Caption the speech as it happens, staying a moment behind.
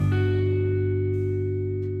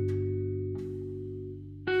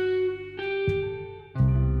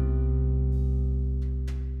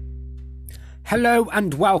Hello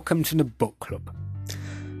and welcome to the book club.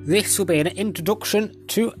 This will be an introduction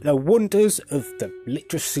to the wonders of the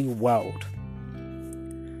literacy world.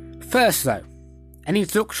 First though, an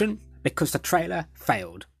introduction because the trailer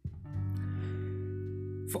failed.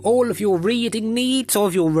 For all of your reading needs, all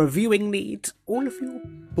of your reviewing needs, all of your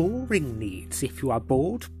boring needs, if you are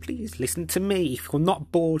bored, please listen to me. If you're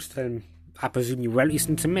not bored, then I presume you won't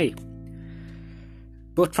listen to me.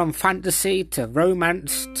 But from fantasy to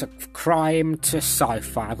romance to crime to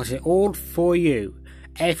sci-fi, I've got it all for you.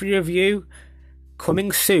 Every review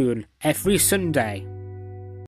coming soon, every Sunday.